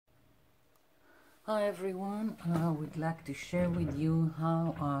Hi everyone, I would like to share with you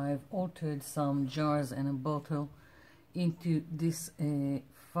how I've altered some jars and a bottle into this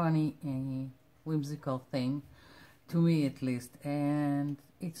funny whimsical thing, to me at least. And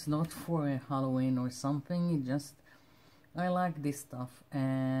it's not for a Halloween or something, it just, I like this stuff.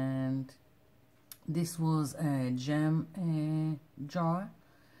 And this was a jam jar,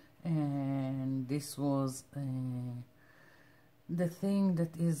 and this was the thing that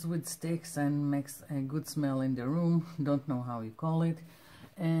is with sticks and makes a good smell in the room, don't know how you call it.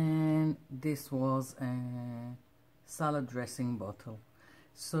 And this was a salad dressing bottle.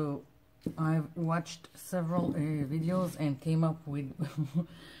 So I've watched several videos and came up with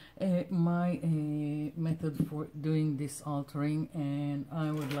my method for doing this altering, and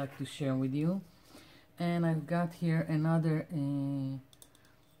I would like to share with you. And I've got here another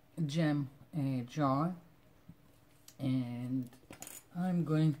jam jar, and I'm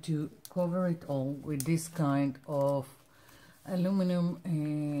going to cover it all with this kind of aluminum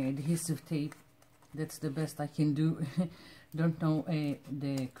adhesive tape. That's the best I can do. Don't know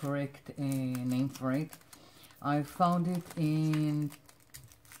the correct name for it. I found it in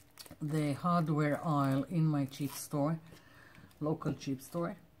the hardware aisle in my cheap store, local cheap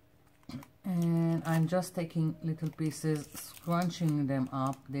store. And I'm just taking little pieces, scrunching them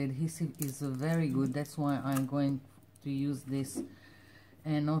up. The adhesive is very good, that's why I'm going to use this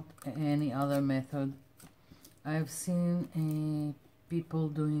and not any other method. I've seen people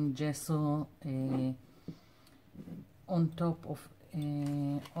doing gesso on top of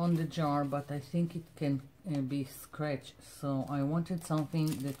on the jar, but I think it can be scratched, so I wanted something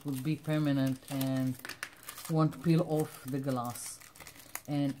that would be permanent and won't peel off the glass.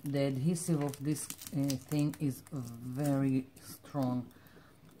 And the adhesive of this thing is very strong,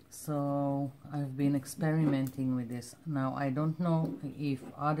 so I've been experimenting with this. Now I don't know if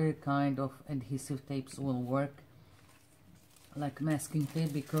other kind of adhesive tapes will work, like masking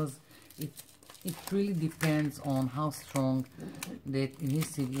tape, because it really depends on how strong the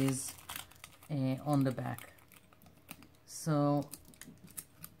adhesive is on the back. So,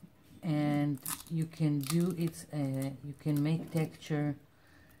 and you can do it, you can make texture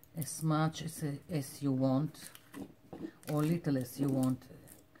as much as you want, or little as you want.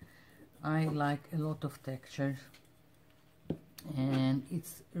 I like a lot of texture, and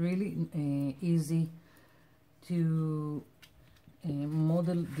it's really easy to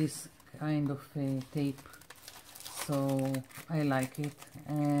model this kind of tape, so I like it.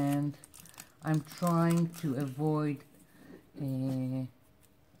 And I'm trying to avoid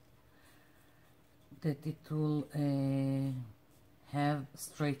that it will have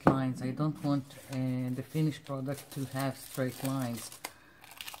straight lines. I don't want the finished product to have straight lines.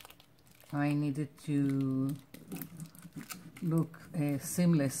 I need it to look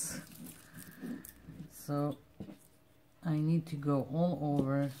seamless, so I need to go all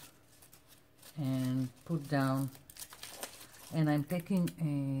over and put down. And I'm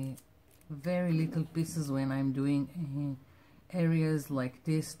taking very little pieces when I'm doing areas like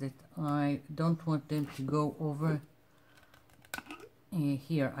this that I don't want them to go over.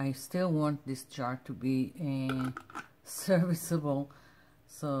 Here I still want this jar to be serviceable,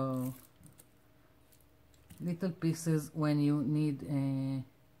 so little pieces when you need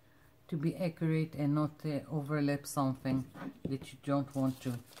to be accurate and not overlap something that you don't want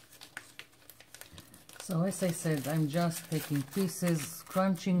to. So as I said, I'm just taking pieces,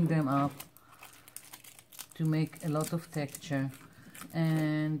 scrunching them up to make a lot of texture.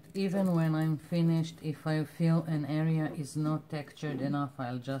 And even when I'm finished, if I feel an area is not textured enough,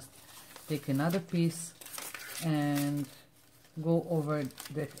 I'll just take another piece and go over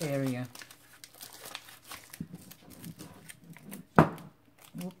that area.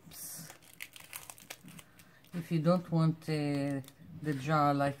 Oops. If you don't want the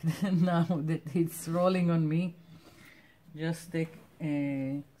jar like now that it's rolling on me, just take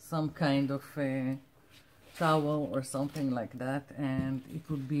some kind of towel or something like that, and it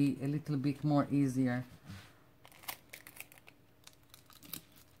would be a little bit more easier.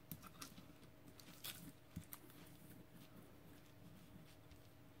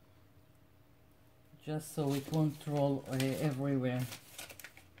 Just so it won't roll everywhere.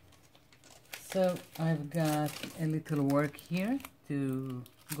 So I've got a little work here to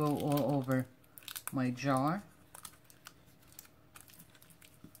go all over my jar.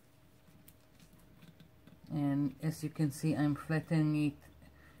 And as you can see, I'm flattening it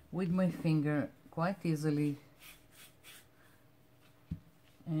with my finger quite easily.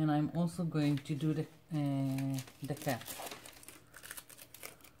 And I'm also going to do the cap.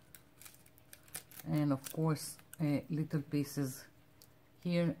 And of course little pieces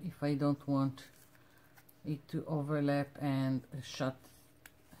here if I don't want it to overlap and shut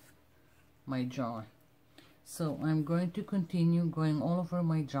my jar. So I'm going to continue going all over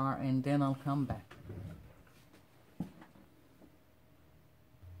my jar and then I'll come back.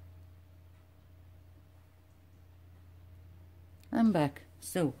 I'm back.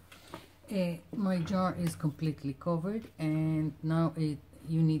 So my jar is completely covered, and now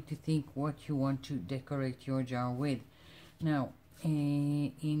you need to think what you want to decorate your jar with. Now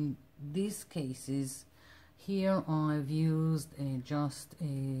in these cases here I've used just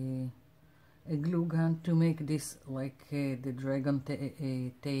a glue gun to make this like the dragon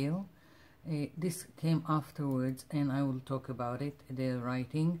tail. This came afterwards and I will talk about it, the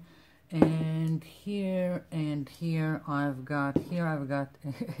writing. And here I've got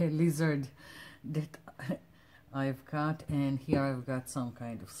a lizard that I've cut, and here I've got some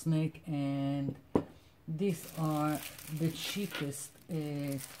kind of snake, and these are the cheapest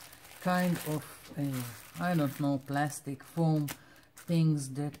kind of I don't know, plastic foam things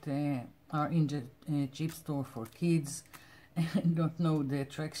that are in the cheap store for kids. I don't know the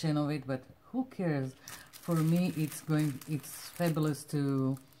attraction of it, but who cares? For me it's fabulous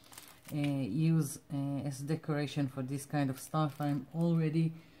to use as decoration for this kind of stuff. I'm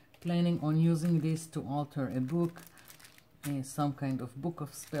already planning on using this to alter a book, some kind of book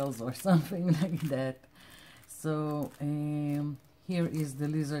of spells or something like that. So here is the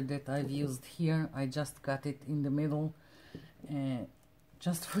lizard that I've used here. I just cut it in the middle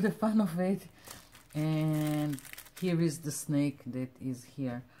just for the fun of it, and here is the snake that is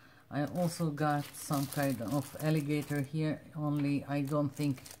here. I also got some kind of alligator here, only I don't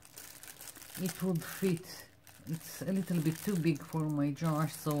think it would fit. It's a little bit too big for my jar,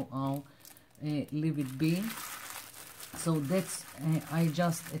 so I'll leave it be. So that's I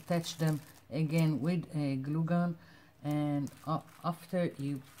just attach them again with a glue gun, and after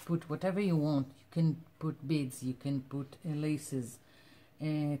you put whatever you want, you can put beads, you can put laces,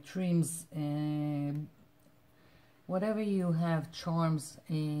 trims, whatever you have, charms.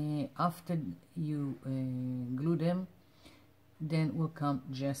 After you glue them, then will come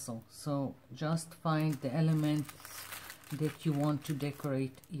gesso. So just find the elements that you want to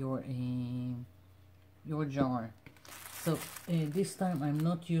decorate your jar. So this time I'm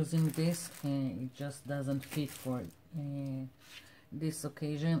not using this, it just doesn't fit for this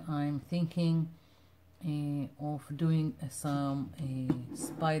occasion. I'm thinking of doing some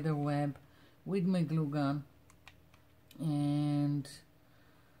spider web with my glue gun, and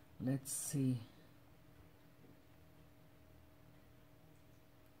let's see,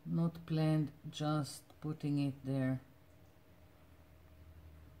 not planned, just putting it there.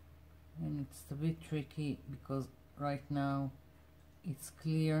 And it's a bit tricky because right now it's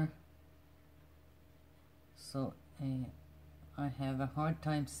clear, so I have a hard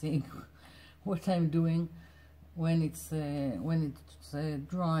time seeing what I'm doing. When it's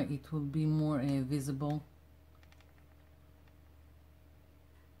dry, it will be more visible.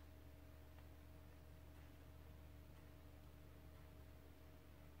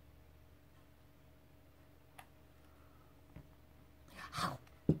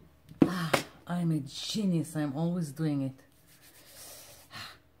 I'm a genius, I'm always doing it.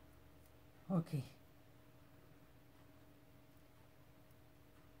 Okay.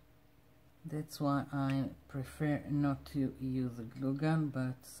 That's why I prefer not to use a glue gun,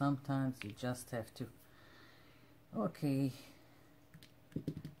 but sometimes you just have to. Okay.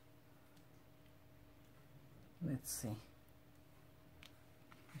 Let's see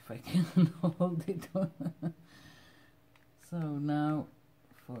if I can hold it on. So now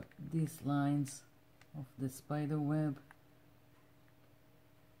for these lines of the spider web,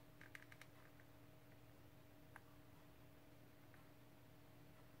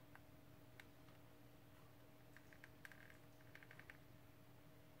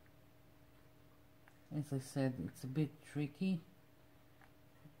 as I said, it's a bit tricky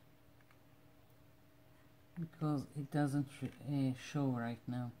because it doesn't show right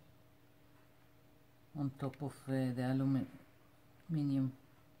now on top of the aluminium.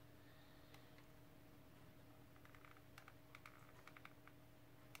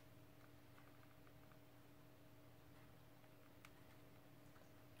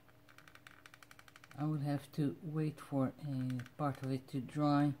 I will have to wait for part of it to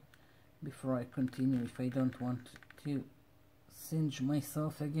dry before I continue, if I don't want to singe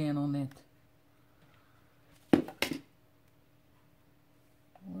myself again on it. Or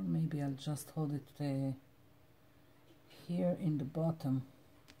maybe I'll just hold it here in the bottom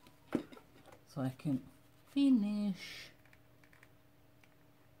so I can finish.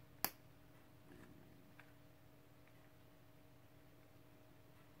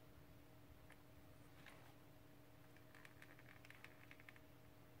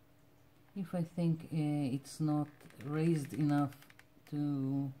 if I think it's not raised enough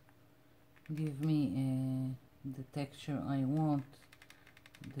to give me the texture I want,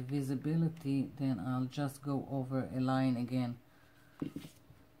 the visibility, then I'll just go over a line again.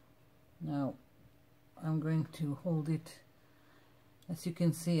 Now I'm going to hold it. As you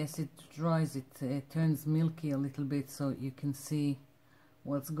can see, as it dries, it turns milky a little bit, so you can see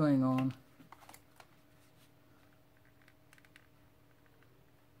what's going on.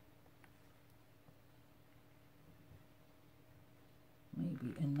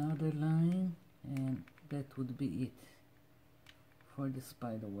 Maybe another line, and that would be it for the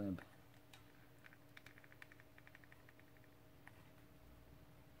spider web.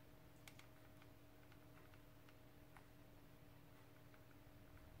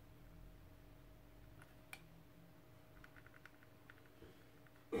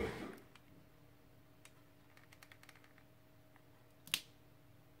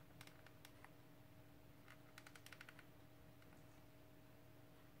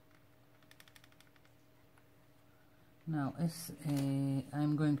 Now, as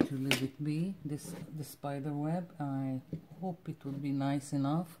I'm going to leave it be, the spider web, I hope it will be nice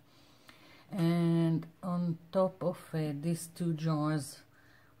enough. And on top of these two jars,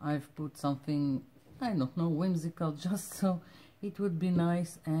 I've put something, I don't know, whimsical, just so it would be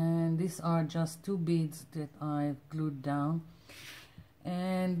nice. And these are just two beads that I've glued down.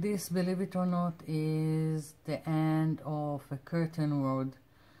 And this, believe it or not, is the end of a curtain rod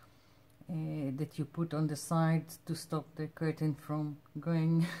that you put on the side to stop the curtain from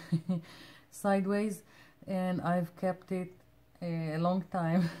going sideways. And I've kept it a long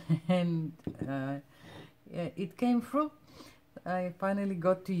time, and it came through. I finally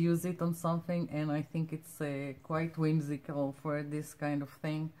got to use it on something, and I think it's quite whimsical for this kind of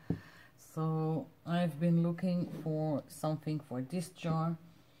thing. So I've been looking for something for this jar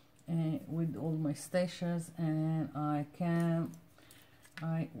with all my stashes, and I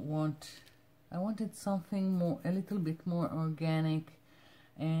wanted something more, a little bit more organic.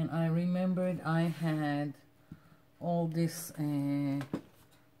 And I remembered I had all this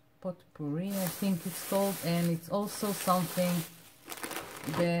potpourri, I think it's called, and it's also something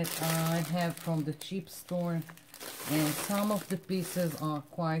that I have from the cheap store, and some of the pieces are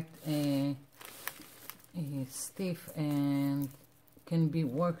quite stiff and can be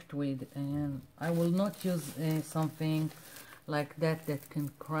worked with, and I will not use something like that can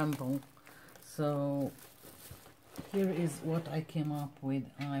crumble. So here is what I came up with.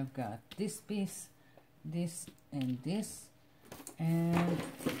 I've got this piece, this and this, and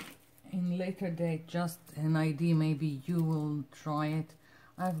in later date, just an idea, maybe you will try it,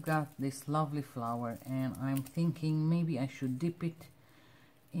 I've got this lovely flower, and I'm thinking maybe I should dip it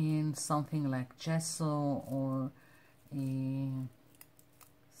in something like gesso or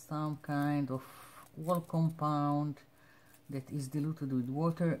some kind of wall compound that is diluted with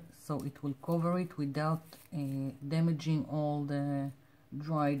water, so it will cover it without damaging all the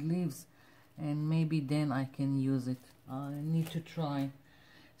dried leaves, and maybe then I can use it. I need to try.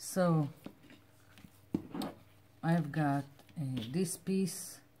 So I've got this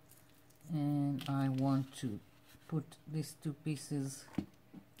piece, and I want to put these two pieces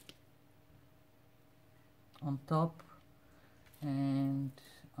on top, and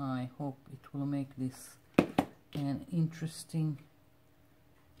I hope it will make this an interesting.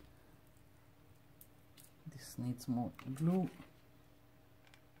 This needs more glue.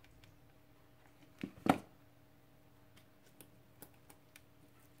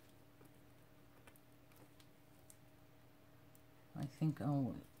 I think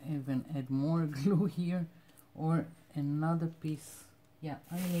I'll even add more glue here, or another piece. Yeah,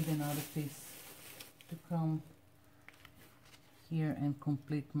 I need another piece to come here and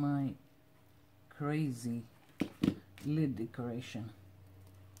complete my crazy lid decoration.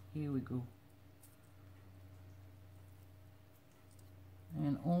 Here we go.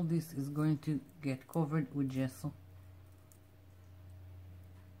 And all this is going to get covered with gesso.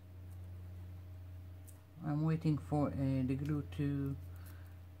 I'm waiting for the glue to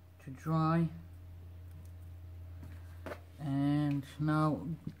dry, and now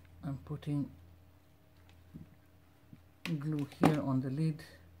I'm putting glue here on the lid,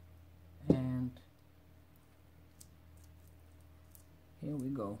 and here we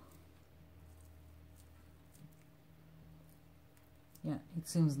go. Yeah, it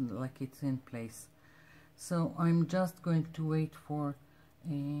seems like it's in place. So I'm just going to wait for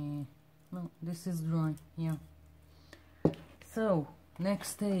a no, this is dry. Yeah. So next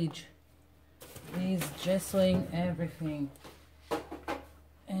stage is gessoing everything.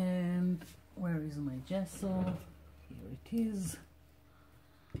 And where is my gesso? Here it is.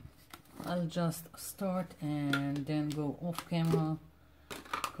 I'll just start and then go off camera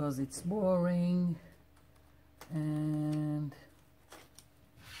because it's boring, and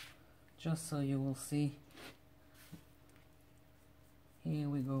just so you will see. Here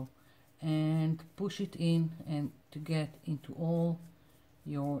we go, and push it in and to get into all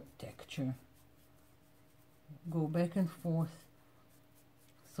your texture. Go back and forth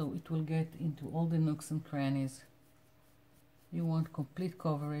so it will get into all the nooks and crannies. You want complete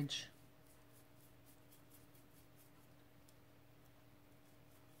coverage.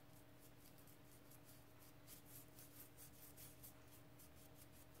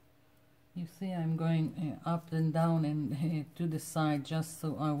 You see, I'm going up and down and to the side, just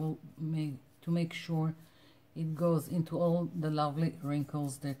so I will make sure it goes into all the lovely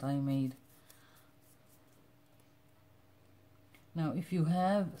wrinkles that I made. Now, if you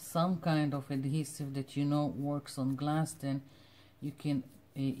have some kind of adhesive that you know works on glass, then you can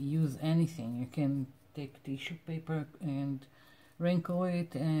use anything. You can take tissue paper and wrinkle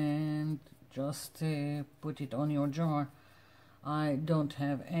it and just put it on your jar. I don't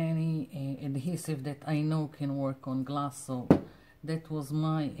have any adhesive that I know can work on glass, so that was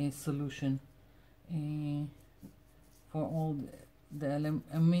my solution for all the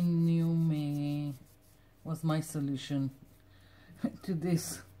aluminum was my solution to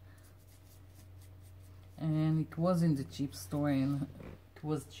this, and it was in the cheap store and it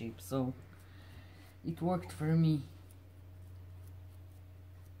was cheap, so it worked for me.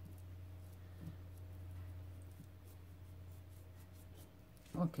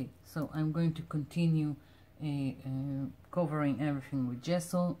 Okay, so I'm going to continue covering everything with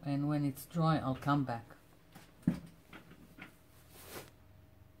gesso, and when it's dry I'll come back.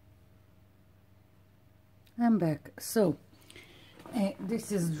 I'm back. So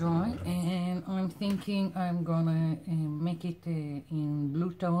this is dry, and I'm thinking I'm gonna make it in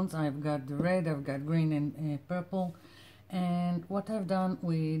blue tones. I've got the red, I've got green and purple, and what I've done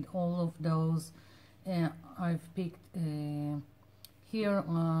with all of those, I've picked here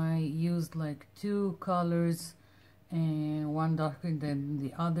I used like two colors, and one darker than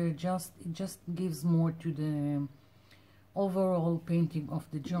the other. It just gives more to the overall painting of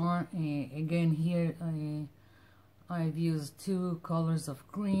the jar. Again, here I've used two colors of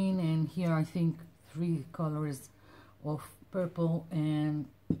green, and here I think three colors of purple, and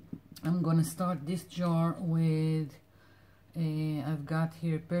I'm gonna start this jar with I've got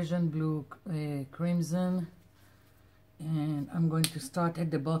here Persian blue, crimson, and I'm going to start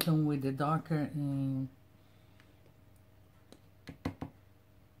at the bottom with the darker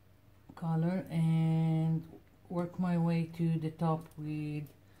color and work my way to the top with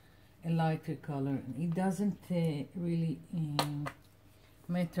a lighter color. It doesn't really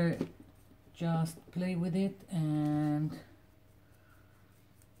matter, just play with it and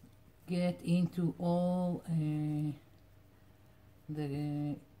get into all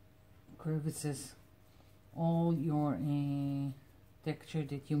the crevices, all your texture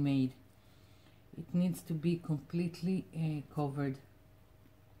that you made. It needs to be completely covered.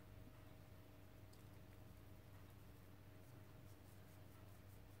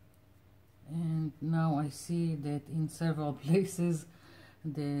 And now I see that in several places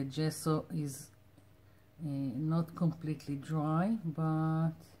the gesso is not completely dry,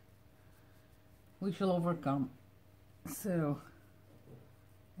 but we shall overcome. So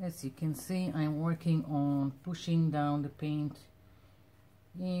as you can see, I'm working on pushing down the paint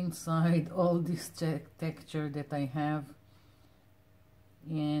inside all this texture that I have,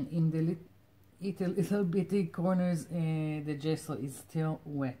 and in the little bitty corners the gesso is still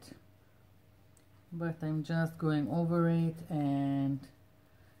wet, but I'm just going over it, and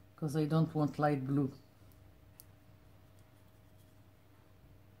because I don't want light blue.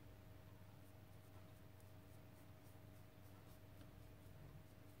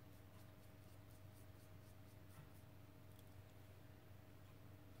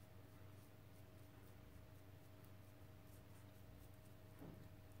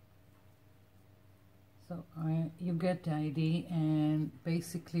 So you get the idea, and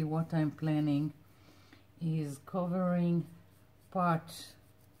basically what I'm planning is covering part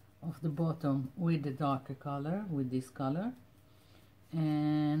of the bottom with the darker color, with this color,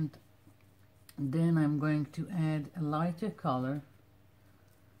 and then I'm going to add a lighter color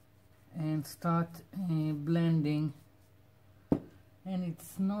and start blending, and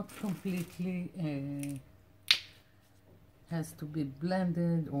it's not completely has to be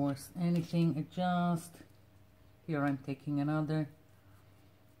blended or anything. It just, here I'm taking another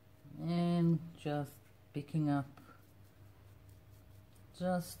and just picking up,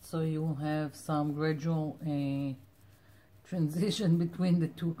 just so you have some gradual transition between the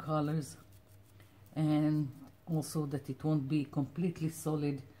two colors, and also that it won't be completely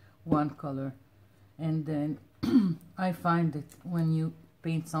solid one color. And then I find that when you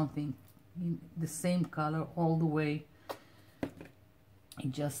paint something in the same color all the way,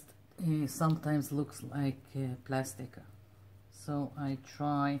 it just sometimes looks like plastic. So I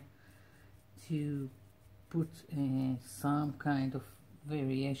try to put some kind of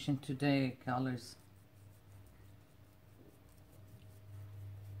variation to the colors.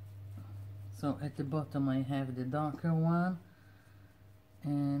 So at the bottom I have the darker one,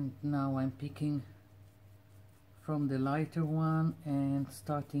 and now I'm picking from the lighter one and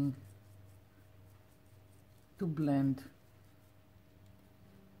starting to blend.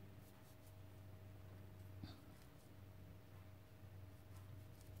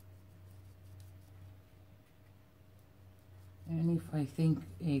 And if I think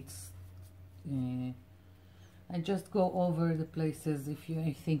it's I just go over the places. If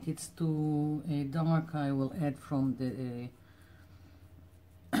I think it's too dark, I will add from the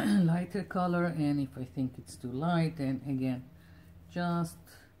lighter color, and if I think it's too light, and again just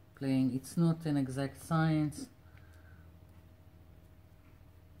playing. It's not an exact science.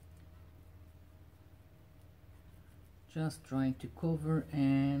 Just trying to cover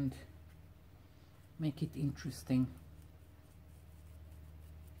and make it interesting.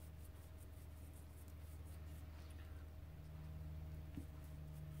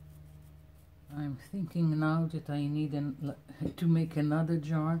 I'm thinking now that I need to make another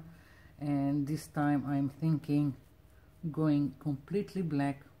jar, and this time I'm thinking going completely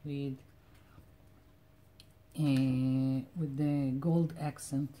black with the gold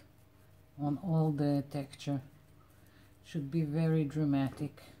accent on all the texture. Should be very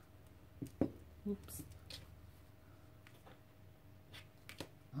dramatic. Oops.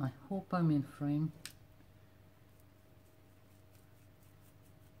 I hope I'm in frame.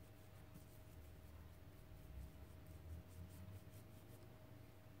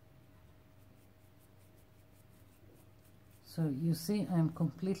 So you see, I'm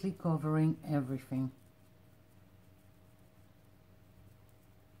completely covering everything.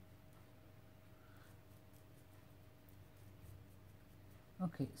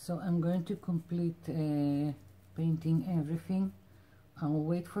 Okay, so I'm going to complete painting everything. I'll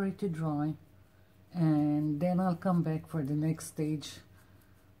wait for it to dry, and then I'll come back for the next stage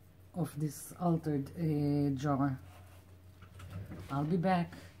of this altered jar. I'll be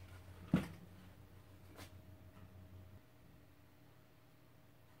back.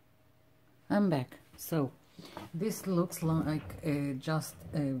 I'm back. So this looks like just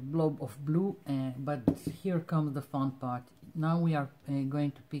a blob of blue, but here comes the fun part. Now we are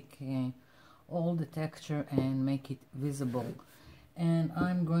going to pick all the texture and make it visible, and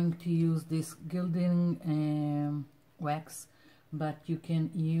I'm going to use this gilding wax, but you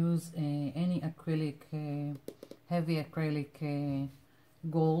can use any acrylic, heavy acrylic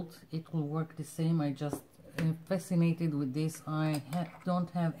gold. It will work the same. I just fascinated with this. I don't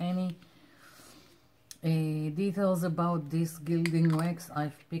have any details about this gilding wax.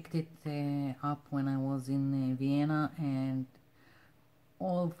 I've picked it up when I was in Vienna, and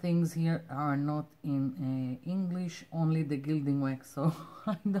all things here are not in English, only the gilding wax, so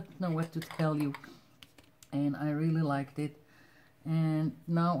I don't know what to tell you, and I really liked it. And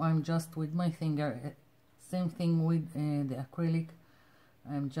now I'm just with my finger, same thing with the acrylic,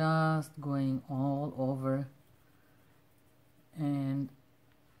 I'm just going all over, and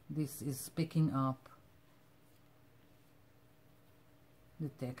this is picking up the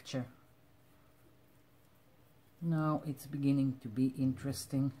texture. Now it's beginning to be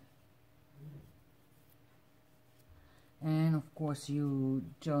interesting, and of course you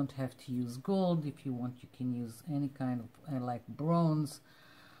don't have to use gold. If you want, you can use any kind of like bronze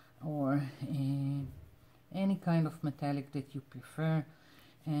or any kind of metallic that you prefer.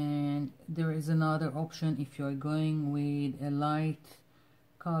 And there is another option. If you're going with a light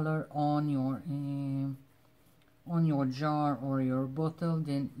color on your jar or your bottle,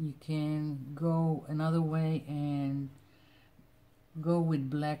 then you can go another way and go with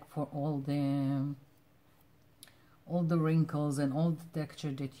black for all the wrinkles and all the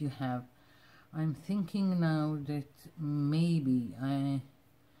texture that you have. I'm thinking now that maybe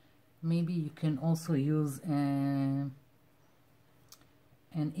you can also use an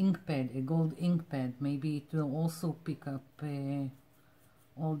ink pad, a gold ink pad. Maybe it will also pick up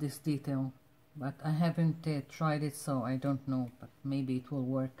all this detail, but I haven't tried it, so I don't know, but maybe it will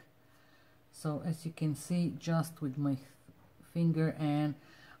work. So as you can see, just with my finger, and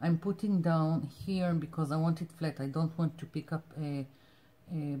I'm putting down here because I want it flat. I don't want to pick up a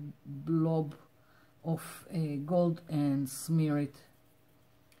blob of gold and smear it,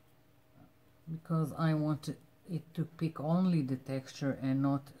 because I want it to pick only the texture and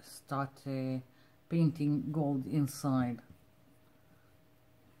not start painting gold inside.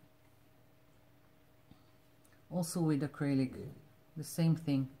 Also with acrylic, the same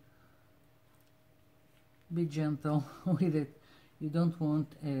thing. Be gentle with it. You don't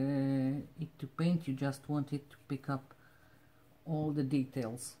want it to paint, you just want it to pick up all the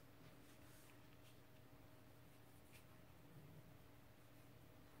details.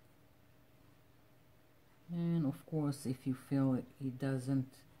 And of course, if you feel it doesn't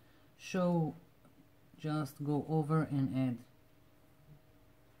show, just go over and add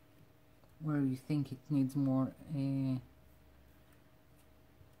where you think it needs more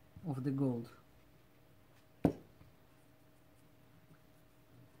of the gold.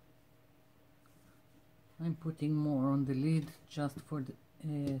 I'm putting more on the lid just for the,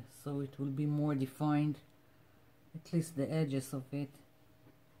 so it will be more defined, at least the edges of it.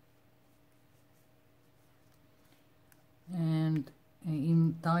 And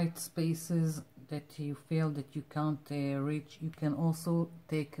in tight spaces that you feel that you can't reach, you can also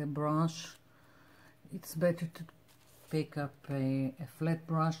take a brush. It's better to pick up a flat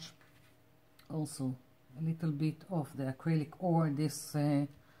brush, also a little bit of the acrylic or this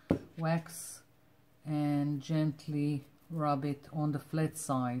wax, and gently rub it on the flat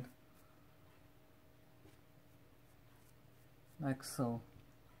side, like so.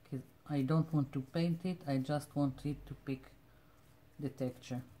 I don't want to paint it, I just want it to pick the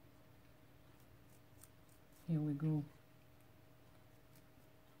texture. Here we go.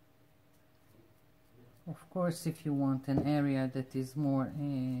 Of course, if you want an area that is more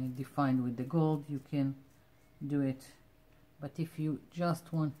defined with the gold, you can do it. But if you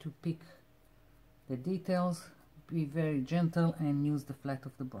just want to pick the details, be very gentle and use the flat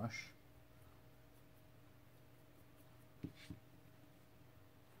of the brush.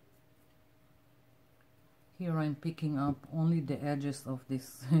 Here I'm picking up only the edges of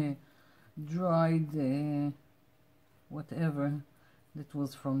this dried whatever that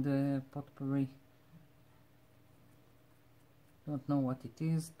was from the potpourri. Don't know what it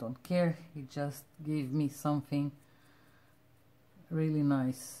is, don't care, it just gave me something really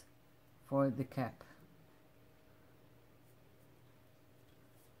nice for the cap.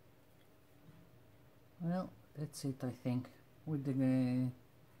 Well, that's it, I think, with the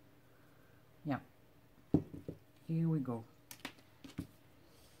yeah. Here we go.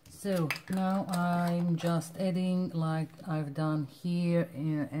 So now I'm just adding, like I've done here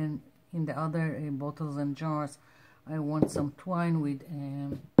and in the other bottles and jars, I want some twine with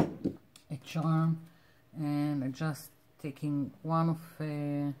a charm, and I'm just taking one of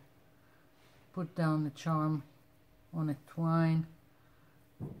put down the charm on a twine,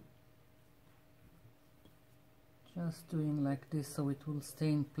 just doing like this so it will stay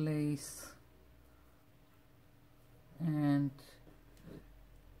in place, and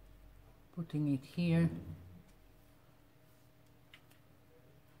putting it here.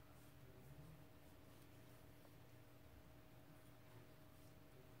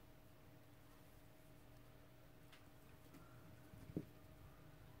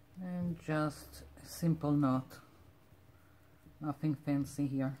 And just a simple knot, nothing fancy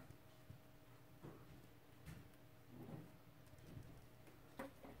here.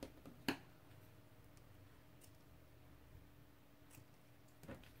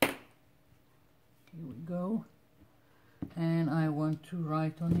 Here we go, and I want to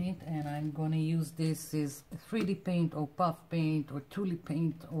write on it, and I'm gonna use this is 3D paint or puff paint or tulip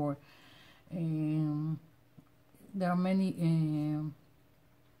paint, or there are many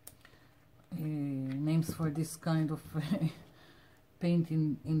names for this kind of paint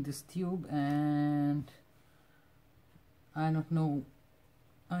in this tube, and I don't know,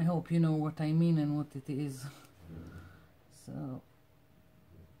 I hope you know what I mean and what it is. So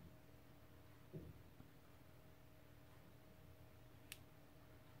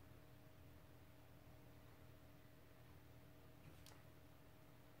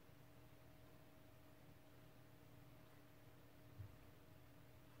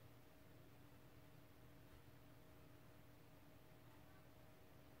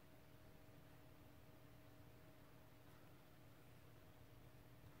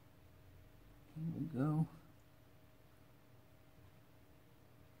here we go.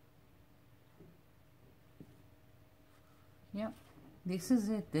 Yeah, this is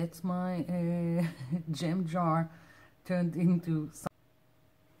it. That's my gem jar turned into some.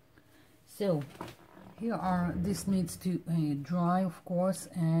 So here are, this needs to dry, of course,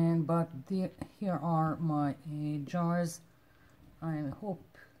 and but here are my jars. I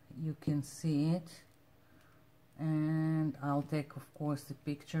hope you can see it. and I'll take, of course, a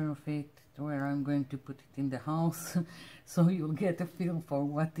picture of it where I'm going to put it in the house so you'll get a feel for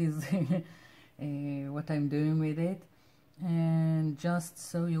what is what I'm doing with it. And just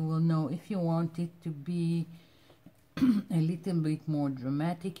so you will know, if you want it to be a little bit more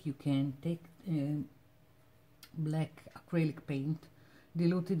dramatic, you can take black acrylic paint,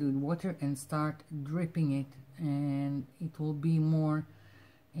 dilute it with water and start dripping it, and it will be more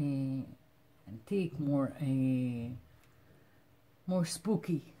antique, more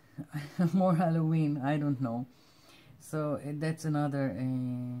spooky, more Halloween, I don't know. So that's another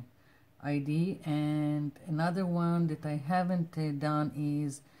idea. And another one that I haven't done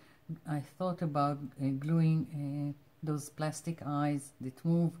is I thought about gluing those plastic eyes that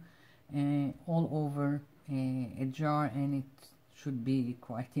move all over a jar, and it should be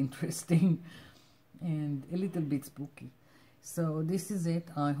quite interesting and a little bit spooky. So this is it.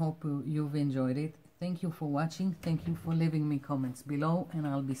 I hope you've enjoyed it. Thank you for watching. Thank you for leaving me comments below, and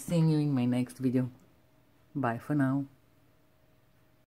I'll be seeing you in my next video. Bye for now.